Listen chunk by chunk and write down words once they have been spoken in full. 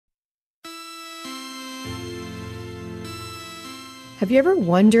Have you ever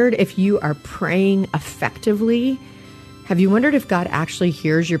wondered if you are praying effectively? Have you wondered if God actually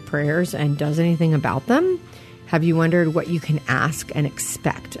hears your prayers and does anything about them? Have you wondered what you can ask and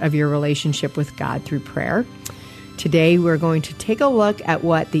expect of your relationship with God through prayer? Today, we're going to take a look at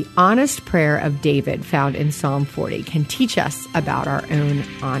what the honest prayer of David found in Psalm 40 can teach us about our own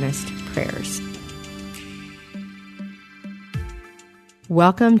honest prayers.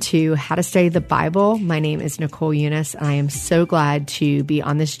 Welcome to How to Study the Bible. My name is Nicole Eunice, and I am so glad to be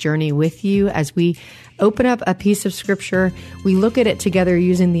on this journey with you as we open up a piece of scripture. We look at it together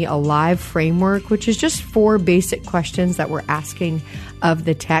using the Alive framework, which is just 4 basic questions that we're asking of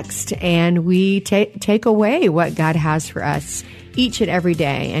the text, and we take away what God has for us each and every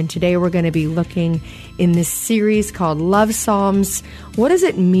day. And today we're going to be looking in this series called Love Psalms. What does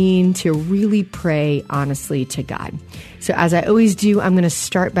it mean to really pray honestly to God? So as I always do, I'm going to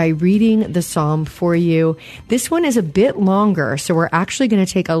start by reading the psalm for you. This one is a bit longer, so we're actually going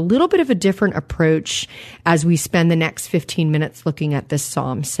to take a little bit of a different approach as we spend the next 15 minutes looking at this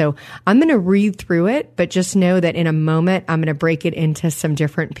psalm. So I'm going to read through it, but just know that in a moment, I'm going to break it into some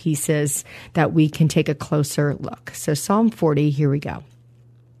different pieces that we can take a closer look. So Psalm 40, here we go.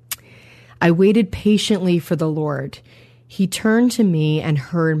 I waited patiently for the Lord. He turned to me and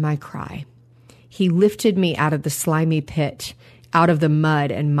heard my cry. He lifted me out of the slimy pit, out of the mud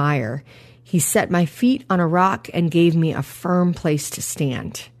and mire. He set my feet on a rock and gave me a firm place to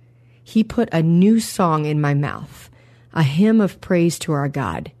stand. He put a new song in my mouth, a hymn of praise to our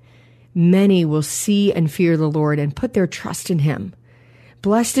God. Many will see and fear the Lord and put their trust in him.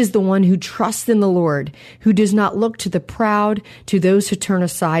 Blessed is the one who trusts in the Lord, who does not look to the proud, to those who turn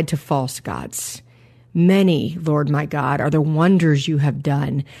aside to false gods. Many, Lord my God, are the wonders you have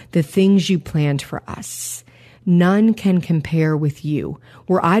done, the things you planned for us. None can compare with you.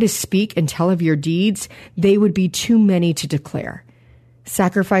 Were I to speak and tell of your deeds, they would be too many to declare.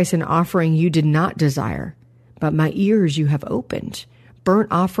 Sacrifice and offering you did not desire, but my ears you have opened.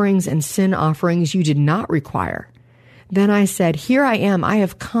 Burnt offerings and sin offerings you did not require. Then I said, here I am, I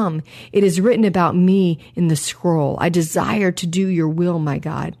have come. It is written about me in the scroll. I desire to do your will, my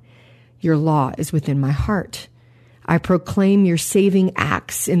God. Your law is within my heart. I proclaim your saving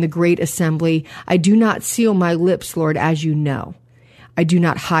acts in the great assembly. I do not seal my lips, Lord, as you know. I do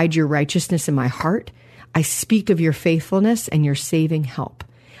not hide your righteousness in my heart. I speak of your faithfulness and your saving help.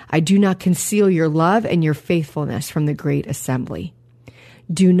 I do not conceal your love and your faithfulness from the great assembly.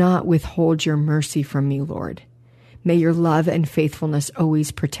 Do not withhold your mercy from me, Lord. May your love and faithfulness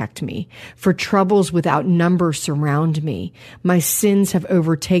always protect me, for troubles without number surround me. My sins have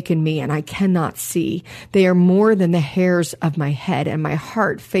overtaken me, and I cannot see. They are more than the hairs of my head, and my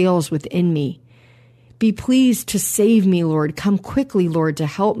heart fails within me. Be pleased to save me, Lord. Come quickly, Lord, to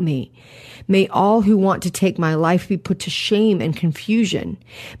help me. May all who want to take my life be put to shame and confusion.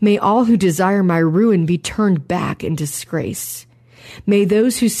 May all who desire my ruin be turned back in disgrace. May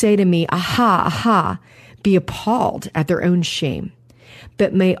those who say to me, aha, aha, be appalled at their own shame.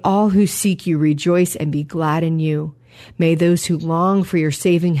 But may all who seek you rejoice and be glad in you. May those who long for your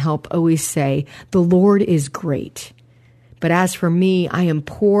saving help always say, the Lord is great. But as for me, I am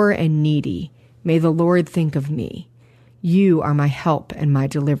poor and needy. May the Lord think of me. You are my help and my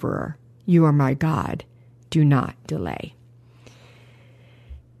deliverer. You are my God. Do not delay.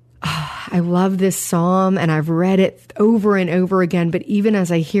 I love this psalm, and I've read it over and over again, but even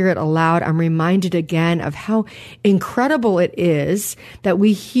as I hear it aloud, I'm reminded again of how incredible it is that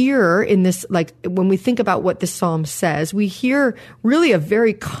we hear in this, like when we think about what this psalm says, we hear really a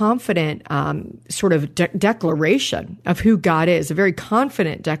very confident sort of declaration of who God is, a very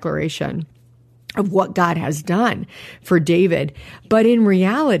confident declaration of what God has done for David. But in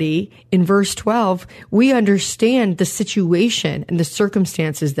reality, in verse 12, we understand the situation and the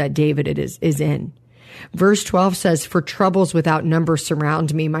circumstances that David is in. Verse 12 says, for troubles without number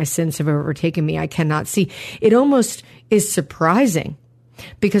surround me. My sins have overtaken me. I cannot see. It almost is surprising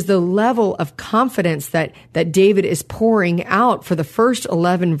because the level of confidence that David is pouring out for the first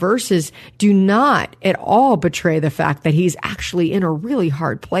 11 verses do not at all betray the fact that he's actually in a really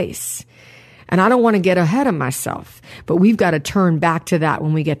hard place. And I don't want to get ahead of myself, but we've got to turn back to that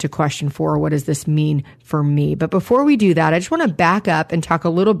when we get to question 4. What does this mean for me? But before we do that, I just want to back up and talk a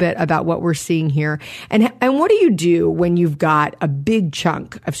little bit about what we're seeing here. And what do you do when you've got a big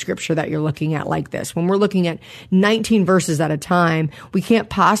chunk of scripture that you're looking at like this? When we're looking at 19 verses at a time, we can't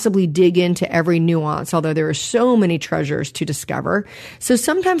possibly dig into every nuance, although there are so many treasures to discover. So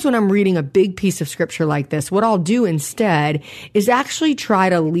sometimes when I'm reading a big piece of scripture like this, what I'll do instead is actually try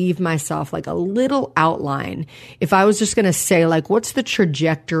to leave myself like a little outline. If I was just going to say, like, what's the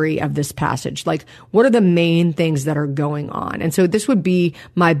trajectory of this passage? Like, what are the main things that are going on? And so this would be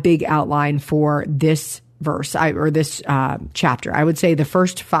my big outline for this verse this chapter. I would say the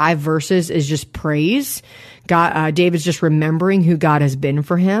first 5 verses is just praise. God, David's just remembering who God has been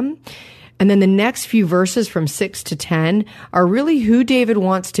for him. And then the next few verses from 6 to 10 are really who David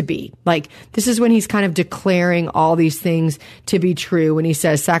wants to be. Like, this is when he's kind of declaring all these things to be true. When he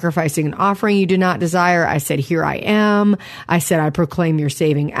says, sacrificing an offering you do not desire, I said, here I am. I said, I proclaim your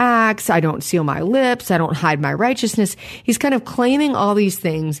saving acts. I don't seal my lips. I don't hide my righteousness. He's kind of claiming all these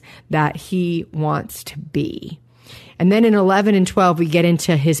things that he wants to be. And then in 11 and 12, we get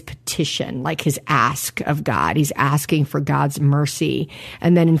into his petition, like his ask of God. He's asking for God's mercy.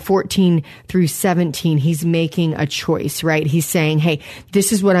 And then in 14 through 17, he's making a choice, right? He's saying, hey,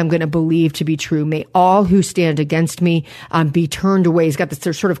 this is what I'm going to believe to be true. May all who stand against me be turned away. He's got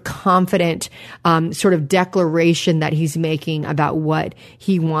this sort of confident sort of declaration that he's making about what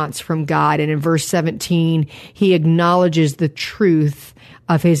he wants from God. And in verse 17, he acknowledges the truth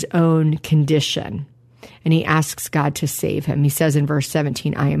of his own condition. And he asks God to save him. He says in verse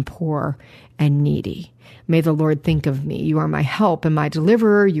 17, I am poor and needy. May the Lord think of me. You are my help and my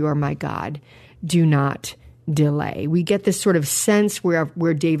deliverer. You are my God. Do not delay. We get this sort of sense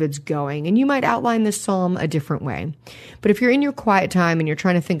where David's going. And you might outline this psalm a different way. But if you're in your quiet time and you're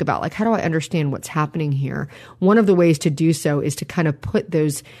trying to think about, like, how do I understand what's happening here? One of the ways to do so is to kind of put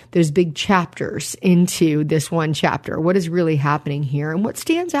those big chapters into this one chapter. What is really happening here? And what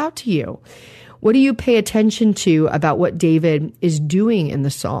stands out to you? What do you pay attention to about what David is doing in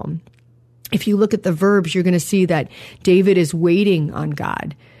the psalm? If you look at the verbs, you're going to see that David is waiting on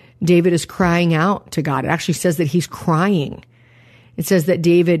God. David is crying out to God. It actually says that he's crying. It says that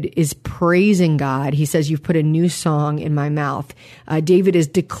David is praising God. He says, you've put a new song in my mouth. David is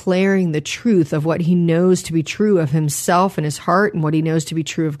declaring the truth of what he knows to be true of himself and his heart and what he knows to be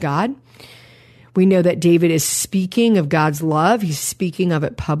true of God. We know that David is speaking of God's love. He's speaking of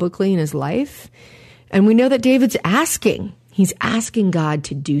it publicly in his life. And we know that David's asking. He's asking God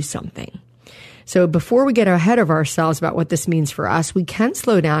to do something. So before we get ahead of ourselves about what this means for us, we can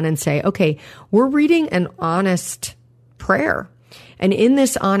slow down and say, okay, we're reading an honest prayer. And in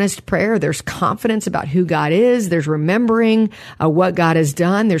this honest prayer, there's confidence about who God is. There's remembering what God has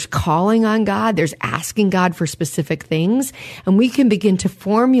done. There's calling on God. There's asking God for specific things. And we can begin to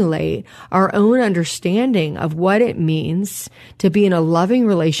formulate our own understanding of what it means to be in a loving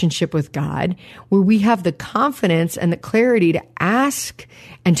relationship with God, where we have the confidence and the clarity to ask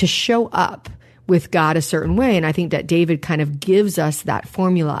and to show up with God a certain way. And I think that David kind of gives us that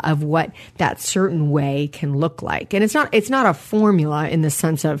formula of what that certain way can look like. And it's not a formula in the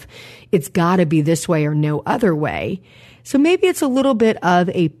sense of it's got to be this way or no other way. So maybe it's a little bit of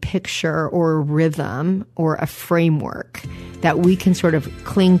a picture or a rhythm or a framework that we can sort of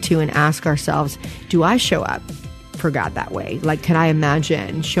cling to and ask ourselves, do I show up for God that way? Like, can I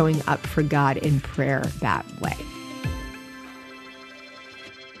imagine showing up for God in prayer that way?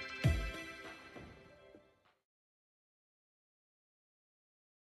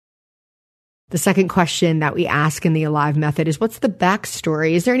 The second question that we ask in the Alive method is, what's the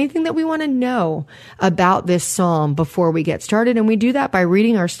backstory? Is there anything that we want to know about this psalm before we get started? And we do that by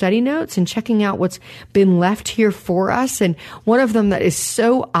reading our study notes and checking out what's been left here for us. And one of them that is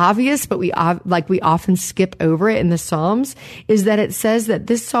so obvious, but we often skip over it in the Psalms, is that it says that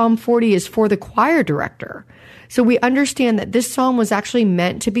this Psalm 40 is for the choir director. So we understand that this psalm was actually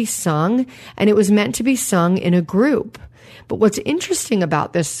meant to be sung, and it was meant to be sung in a group. But what's interesting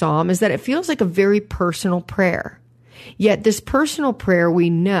about this psalm is that it feels like a very personal prayer. Yet this personal prayer, we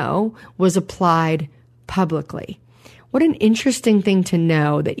know, was applied publicly. What an interesting thing to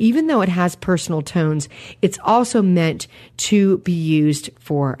know, that even though it has personal tones, it's also meant to be used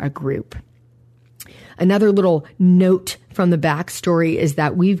for a group. Another little note from the backstory is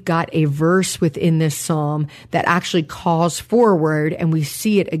that we've got a verse within this psalm that actually calls forward, and we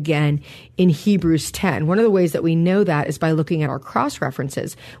see it again in Hebrews 10. One of the ways that we know that is by looking at our cross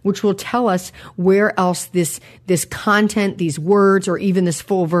references, which will tell us where else this content, these words, or even this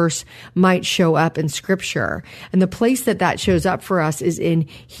full verse might show up in Scripture. And the place that shows up for us is in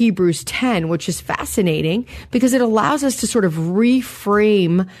Hebrews 10, which is fascinating because it allows us to sort of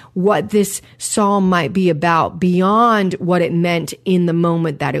reframe what this psalm might be about beyond what it meant in the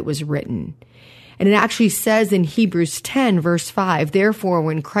moment that it was written. And it actually says in Hebrews 10, verse 5, therefore,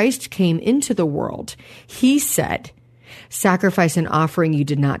 when Christ came into the world, he said, Sacrifice and offering you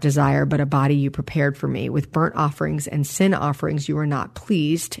did not desire, but a body you prepared for me. With burnt offerings and sin offerings you were not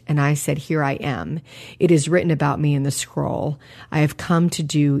pleased. And I said, here I am. It is written about me in the scroll. I have come to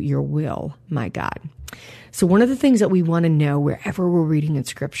do your will, my God. So one of the things that we want to know wherever we're reading in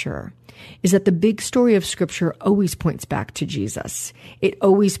Scripture is that the big story of Scripture always points back to Jesus. It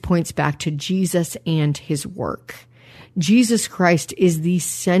always points back to Jesus and his work. Jesus Christ is the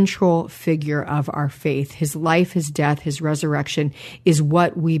central figure of our faith. His life, his death, his resurrection is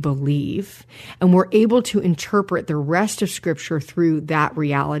what we believe. And we're able to interpret the rest of Scripture through that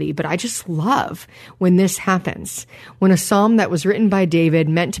reality. But I just love when this happens. When a psalm that was written by David,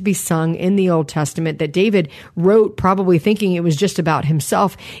 meant to be sung in the Old Testament, that David wrote probably thinking it was just about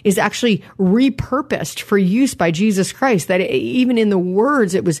himself, is actually repurposed for use by Jesus Christ. That even in the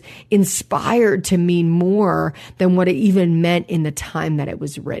words, it was inspired to mean more than what it even meant in the time that it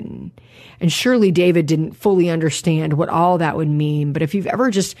was written. And surely David didn't fully understand what all that would mean. But if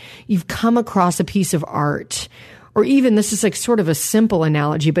you've come across a piece of art, or even, this is like sort of a simple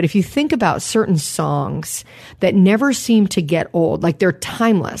analogy, but if you think about certain songs that never seem to get old, like they're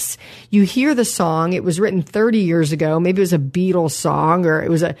timeless. You hear the song, it was written 30 years ago, maybe it was a Beatles song, or it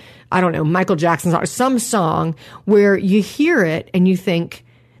was Michael Jackson song, some song where you hear it and you think,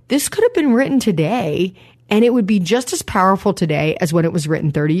 this could have been written today, and it would be just as powerful today as when it was written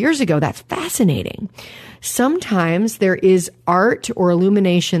 30 years ago. That's fascinating. Sometimes there is art or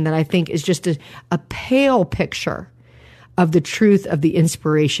illumination that I think is just a pale picture of the truth of the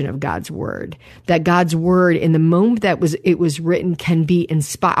inspiration of God's word. That God's word, in the moment that it was written, can be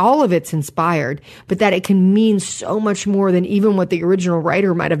inspired. All of it's inspired, but that it can mean so much more than even what the original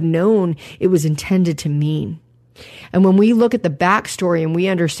writer might have known it was intended to mean. And when we look at the backstory and we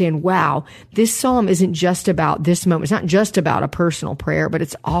understand, wow, this psalm isn't just about this moment. It's not just about a personal prayer, but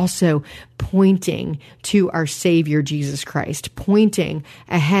it's also pointing to our Savior, Jesus Christ, pointing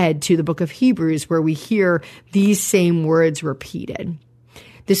ahead to the book of Hebrews, where we hear these same words repeated.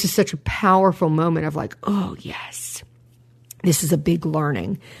 This is such a powerful moment of like, oh, yes, this is a big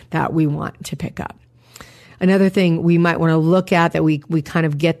learning that we want to pick up. Another thing we might want to look at that we kind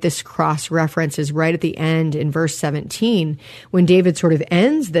of get this cross reference is right at the end in verse 17, when David sort of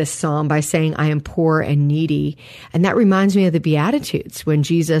ends this psalm by saying, I am poor and needy. And that reminds me of the Beatitudes, when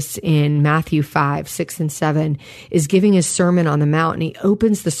Jesus in Matthew 5, 6, and 7 is giving his Sermon on the Mount, and he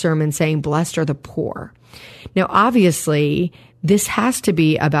opens the sermon saying, blessed are the poor. Now, obviously, this has to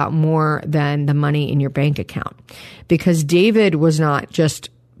be about more than the money in your bank account, because David was not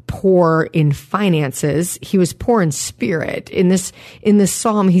just poor in finances. He was poor in spirit. In this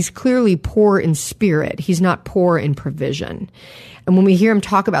psalm, he's clearly poor in spirit. He's not poor in provision. And when we hear him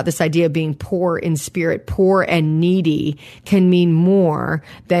talk about this idea of being poor in spirit, poor and needy can mean more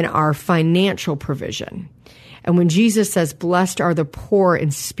than our financial provision. And when Jesus says, blessed are the poor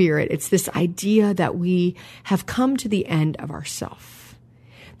in spirit, it's this idea that we have come to the end of ourselves,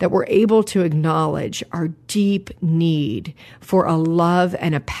 that we're able to acknowledge our deep need for a love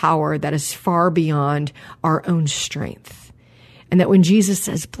and a power that is far beyond our own strength. And that when Jesus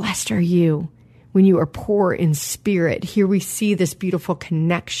says, blessed are you, when you are poor in spirit, here we see this beautiful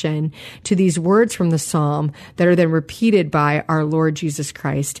connection to these words from the psalm that are then repeated by our Lord Jesus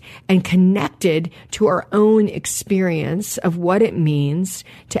Christ and connected to our own experience of what it means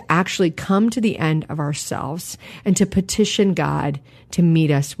to actually come to the end of ourselves and to petition God to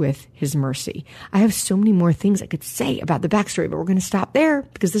meet us with his mercy. I have so many more things I could say about the backstory, but we're going to stop there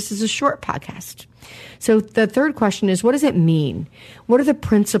because this is a short podcast. So the third question is, what does it mean? What are the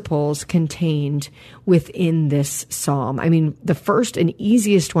principles contained within this psalm? I mean, the first and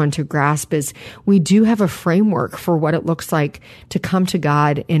easiest one to grasp is we do have a framework for what it looks like to come to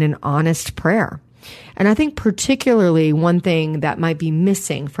God in an honest prayer. And I think particularly one thing that might be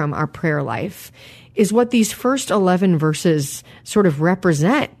missing from our prayer life is what these first 11 verses sort of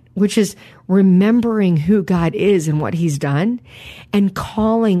represent, which is remembering who God is and what he's done and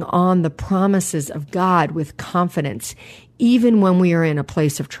calling on the promises of God with confidence, even when we are in a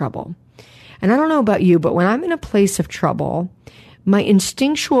place of trouble. And I don't know about you, but when I'm in a place of trouble, my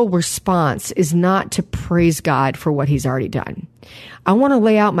instinctual response is not to praise God for what he's already done. I want to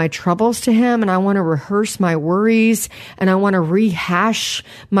lay out my troubles to him, and I want to rehearse my worries, and I want to rehash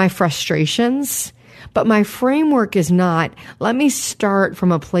my frustrations. But my framework is not, let me start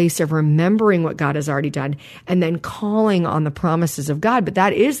from a place of remembering what God has already done and then calling on the promises of God. But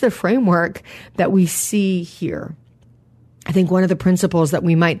that is the framework that we see here. I think one of the principles that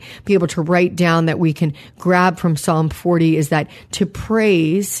we might be able to write down that we can grab from Psalm 40 is that to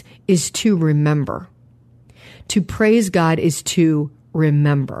praise is to remember. To praise God is to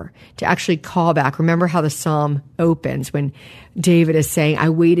remember, to actually call back. Remember how the psalm opens when David is saying, I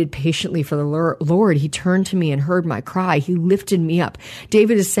waited patiently for the Lord. He turned to me and heard my cry. He lifted me up.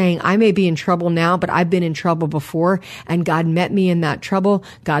 David is saying, I may be in trouble now, but I've been in trouble before, and God met me in that trouble.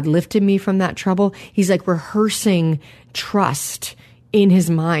 God lifted me from that trouble. He's like rehearsing trust in his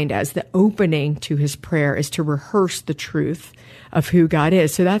mind as the opening to his prayer is to rehearse the truth of who God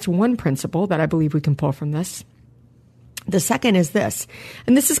is. So that's one principle that I believe we can pull from this. The second is this,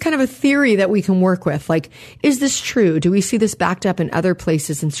 and this is kind of a theory that we can work with. Like, is this true? Do we see this backed up in other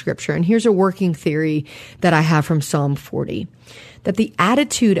places in Scripture? And here's a working theory that I have from Psalm 40, that the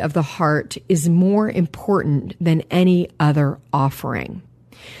attitude of the heart is more important than any other offering.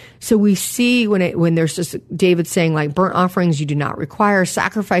 So we see when there's just David saying like burnt offerings you do not require,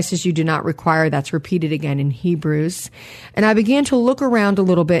 sacrifices you do not require. That's repeated again in Hebrews. And I began to look around a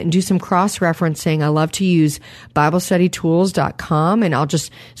little bit and do some cross-referencing. I love to use BibleStudyTools.com, and I'll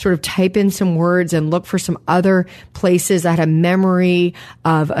just sort of type in some words and look for some other places. I had a memory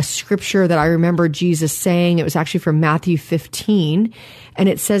of a scripture that I remember Jesus saying. It was actually from Matthew 15. And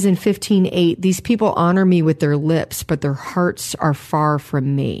it says in 15:8, these people honor me with their lips, but their hearts are far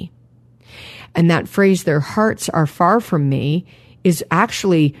from me. And that phrase, their hearts are far from me, is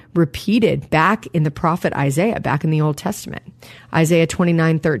actually repeated back in the prophet Isaiah, back in the Old Testament. Isaiah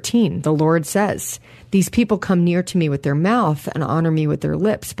 29:13, the Lord says, these people come near to me with their mouth and honor me with their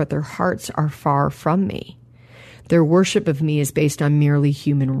lips, but their hearts are far from me. Their worship of me is based on merely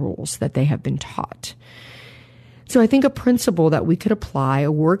human rules that they have been taught. So I think a principle that we could apply,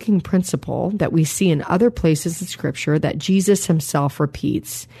 a working principle that we see in other places in Scripture that Jesus himself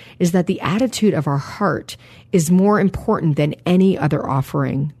repeats, is that the attitude of our heart is more important than any other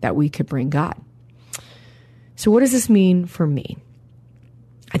offering that we could bring God. So what does this mean for me?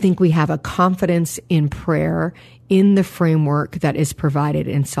 I think we have a confidence in prayer in the framework that is provided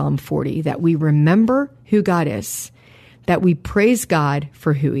in Psalm 40, that we remember who God is, that we praise God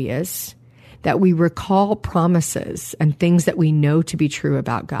for who he is, that we recall promises and things that we know to be true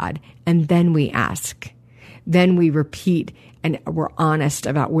about God, and then we ask. Then we repeat and we're honest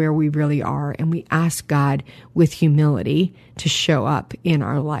about where we really are, and we ask God with humility to show up in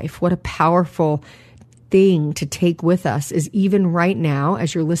our life. What a powerful thing to take with us is even right now,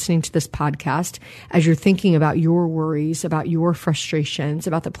 as you're listening to this podcast, as you're thinking about your worries, about your frustrations,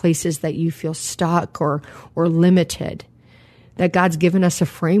 about the places that you feel stuck or limited, that God's given us a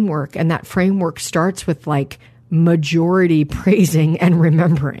framework, and that framework starts with like majority praising and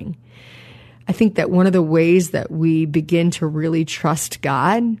remembering. I think that one of the ways that we begin to really trust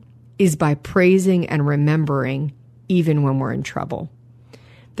God is by praising and remembering even when we're in trouble.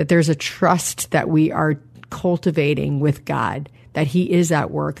 That there's a trust that we are cultivating with God, that he is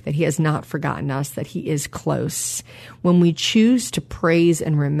at work, that he has not forgotten us, that he is close. When we choose to praise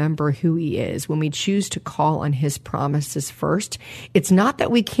and remember who he is, when we choose to call on his promises first, it's not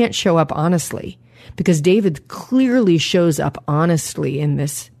that we can't show up honestly, because David clearly shows up honestly in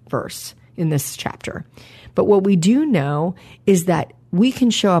this verse, in this chapter. But what we do know is that we can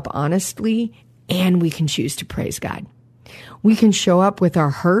show up honestly and we can choose to praise God. We can show up with our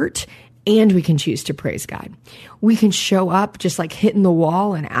hurt and we can choose to praise God. We can show up just like hitting the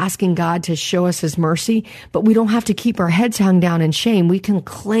wall and asking God to show us his mercy, but we don't have to keep our heads hung down in shame. We can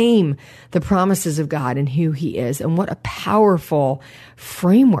claim the promises of God and who he is. And what a powerful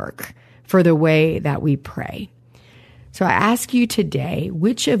framework for the way that we pray. So I ask you today,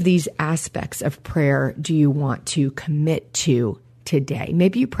 which of these aspects of prayer do you want to commit to today?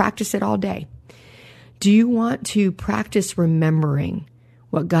 Maybe you practice it all day. Do you want to practice remembering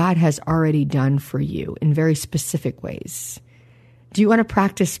what God has already done for you in very specific ways? Do you want to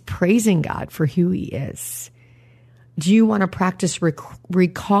practice praising God for who he is? Do you want to practice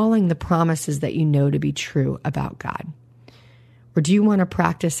recalling the promises that you know to be true about God? Or do you want to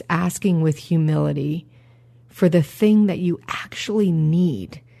practice asking with humility for the thing that you actually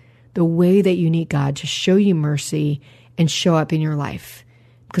need, the way that you need God to show you mercy and show up in your life?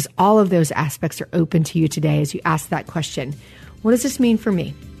 Because all of those aspects are open to you today as you ask that question. What does this mean for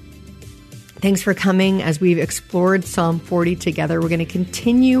me? Thanks for coming as we've explored Psalm 40 together. We're going to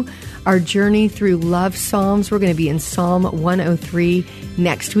continue our journey through love Psalms. We're going to be in Psalm 103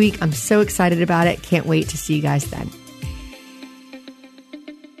 next week. I'm so excited about it. Can't wait to see you guys then.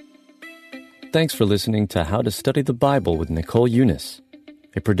 Thanks for listening to How to Study the Bible with Nicole Eunice,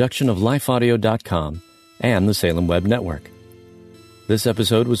 a production of lifeaudio.com and the Salem Web Network. This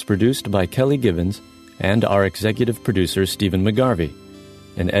episode was produced by Kelly Givens and our executive producer, Stephen McGarvey,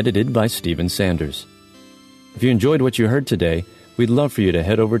 and edited by Stephen Sanders. If you enjoyed what you heard today, we'd love for you to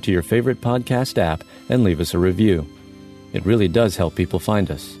head over to your favorite podcast app and leave us a review. It really does help people find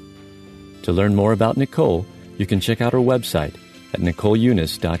us. To learn more about Nicole, you can check out her website at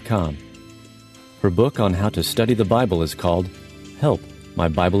NicoleEunice.com. Her book on how to study the Bible is called Help, My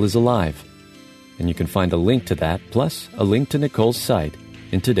Bible is Alive, and you can find a link to that, plus a link to Nicole's site,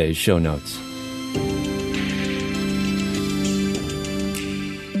 in today's show notes.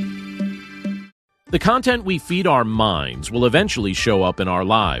 The content we feed our minds will eventually show up in our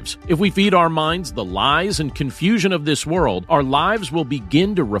lives. If we feed our minds the lies and confusion of this world, our lives will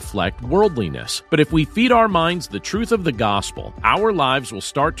begin to reflect worldliness. But if we feed our minds the truth of the gospel, our lives will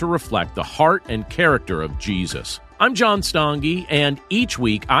start to reflect the heart and character of Jesus. I'm John Stange, and each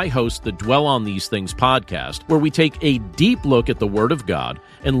week I host the Dwell on These Things podcast, where we take a deep look at the Word of God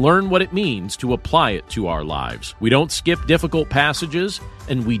and learn what it means to apply it to our lives. We don't skip difficult passages,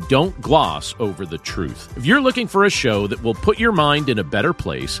 and we don't gloss over the truth. If you're looking for a show that will put your mind in a better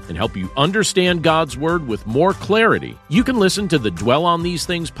place and help you understand God's Word with more clarity, you can listen to the Dwell on These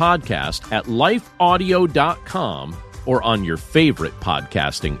Things podcast at lifeaudio.com or on your favorite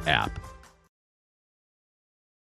podcasting app.